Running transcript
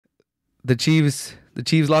the Chiefs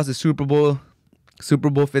lost the Super Bowl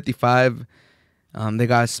 55. They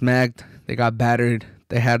got smacked. They got battered.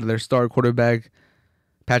 They had their star quarterback,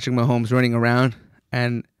 Patrick Mahomes, running around.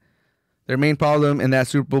 And their main problem in that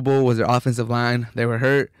Super Bowl was their offensive line. They were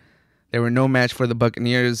hurt. They were no match for the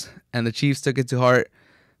Buccaneers. And the Chiefs took it to heart.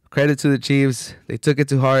 Credit to the Chiefs. They took it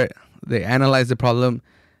to heart. They analyzed the problem,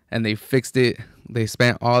 and they fixed it. They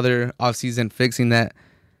spent all their offseason fixing that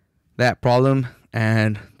problem.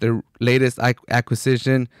 And their latest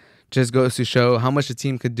acquisition just goes to show how much a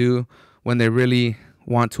team could do when they really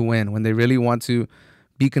want to win, when they really want to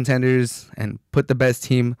be contenders and put the best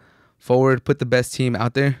team forward, put the best team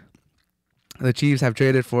out there. The Chiefs have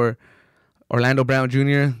traded for Orlando Brown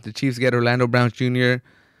Jr. The Chiefs get Orlando Brown Jr.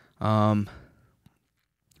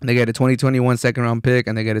 They get a 2021 second-round pick,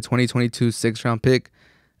 and they get a 2022 sixth-round pick.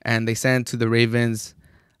 And they send to the Ravens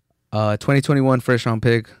 2021 first-round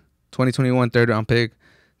pick, 2021 third-round pick,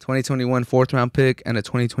 2021 fourth-round pick, and a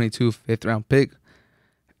 2022 fifth-round pick.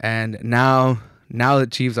 And now the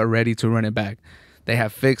Chiefs are ready to run it back. They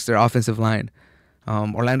have fixed their offensive line.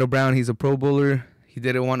 Orlando Brown, he's a Pro Bowler. He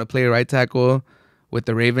didn't want to play right tackle with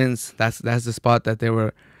the Ravens. That's the spot that they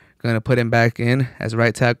were going to put him back in as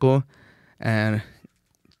right tackle. And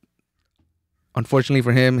unfortunately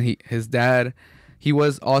for him, his dad, he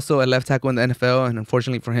was also a left tackle in the NFL. And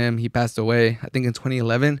unfortunately for him, he passed away, I think in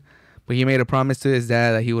 2011. But he made a promise to his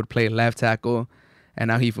dad that he would play left tackle. And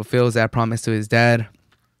now he fulfills that promise to his dad,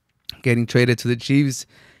 getting traded to the Chiefs.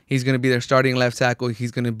 He's going to be their starting left tackle.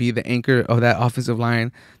 He's going to be the anchor of that offensive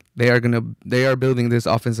line. They are building this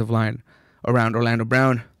offensive line around Orlando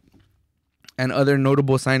Brown. And other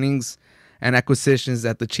notable signings and acquisitions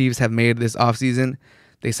that the Chiefs have made this offseason.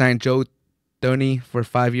 They signed Joe Thuney for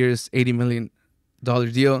 5 years, $80 million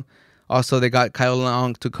deal. Also, they got Kyle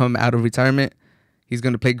Long to come out of retirement. He's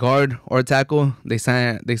going to play guard or tackle. They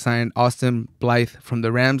signed Austin Blythe from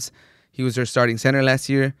the Rams. He was their starting center last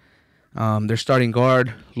year. Their starting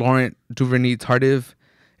guard, Laurent Duvernay-Tardiff,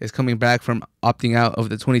 is coming back from opting out of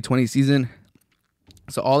the 2020 season.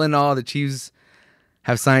 So all in all, the Chiefs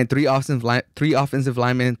have signed three offensive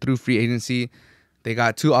linemen through free agency. They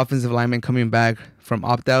got 2 offensive linemen coming back from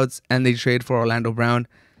opt-outs, and they trade for Orlando Brown.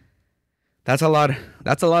 That's a lot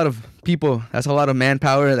of people. That's a lot of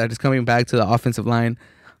manpower that is coming back to the offensive line.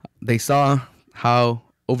 They saw how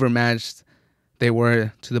overmatched they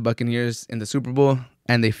were to the Buccaneers in the Super Bowl,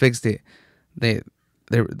 and they fixed it.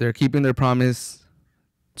 They're keeping their promise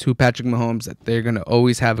to Patrick Mahomes that they're going to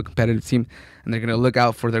always have a competitive team, and they're going to look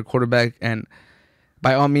out for their quarterback. And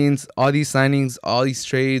by all means, all these signings, all these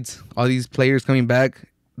trades, all these players coming back,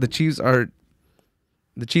 the Chiefs are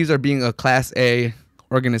being a Class A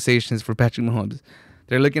organizations for Patrick Mahomes.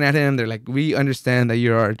 They're looking at him. They're like, we understand that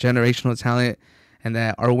you're our generational talent and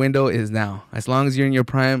that our window is now. As long as you're in your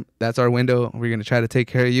prime, that's our window. We're going to try to take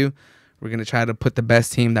care of you. We're going to try to put the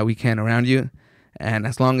best team that we can around you. And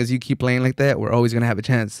as long as you keep playing like that, we're always going to have a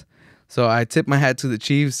chance. So I tip my hat to the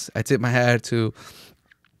Chiefs. I tip my hat to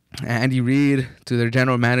Andy Reid, to their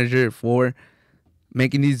general manager, for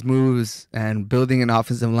making these moves and building an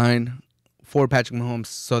offensive line for Patrick Mahomes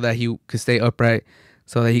so that he could stay upright,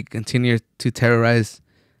 so that he could continue to terrorize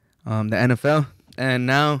the NFL. And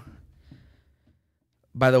now,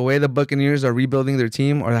 by the way the Buccaneers are rebuilding their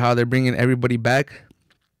team, or how they're bringing everybody back,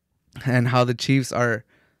 and how the Chiefs are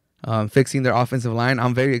fixing their offensive line,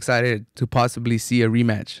 I'm very excited to possibly see a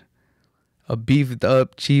rematch. A beefed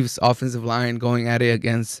up Chiefs offensive line going at it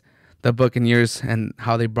against the Buccaneers, and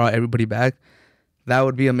how they brought everybody back. That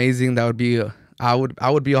would be amazing. That would be I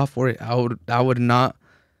would be all for it. I would not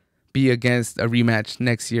be against a rematch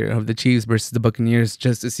next year of the Chiefs versus the Buccaneers,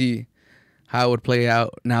 just to see how it would play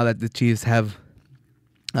out now that the Chiefs have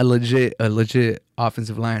a legit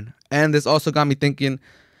offensive line. And this also got me thinking,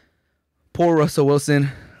 poor Russell Wilson.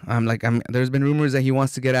 There's been rumors that he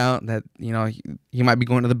wants to get out, that, you know, he might be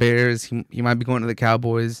going to the Bears, he might be going to the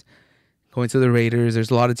Cowboys, going to the Raiders. There's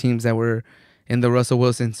a lot of teams that were in the Russell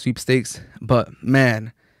Wilson sweepstakes. But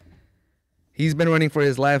man, he's been running for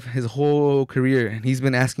his life his whole career, and he's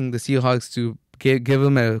been asking the Seahawks to give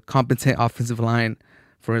him a competent offensive line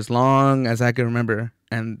for as long as I can remember.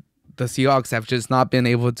 And the Seahawks have just not been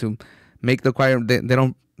able to make the requirement. They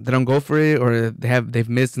don't go for it, or they've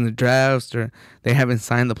missed in the drafts, or they haven't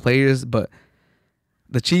signed the players. But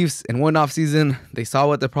the Chiefs, in one offseason, they saw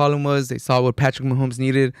what the problem was. They saw what Patrick Mahomes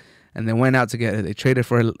needed, and they went out together. They traded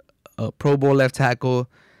for a Pro Bowl left tackle.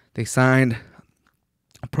 They signed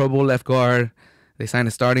a Pro Bowl left guard. They signed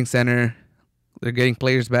a starting center. They're getting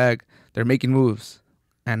players back. They're making moves.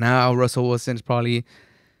 And now Russell Wilson's probably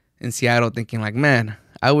in Seattle thinking like, man,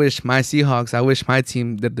 I wish my Seahawks, I wish my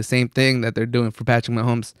team did the same thing that they're doing for Patrick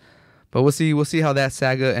Mahomes. But we'll see. We'll see how that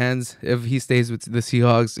saga ends. If he stays with the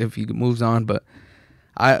Seahawks, if he moves on. But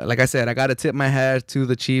like I said, I gotta tip my hat to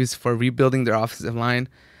the Chiefs for rebuilding their offensive line.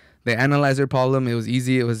 They analyzed their problem. It was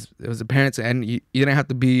easy. It was apparent, and you didn't have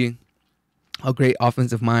to be a great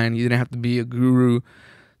offensive mind. You didn't have to be a guru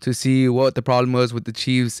to see what the problem was with the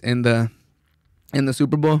Chiefs in the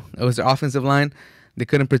Super Bowl. It was their offensive line. They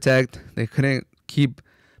couldn't protect. They couldn't keep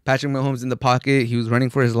Patrick Mahomes in the pocket. He was running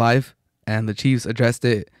for his life, and the Chiefs addressed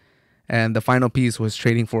it. And the final piece was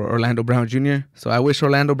trading for Orlando Brown Jr. So I wish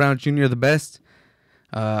Orlando Brown Jr. the best.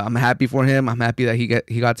 I'm happy for him. I'm happy that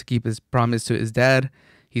he got to keep his promise to his dad.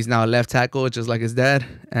 He's now a left tackle, just like his dad.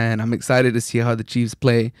 And I'm excited to see how the Chiefs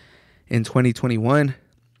play in 2021.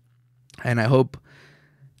 And I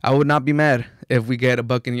would not be mad if we get a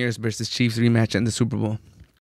Buccaneers versus Chiefs rematch in the Super Bowl.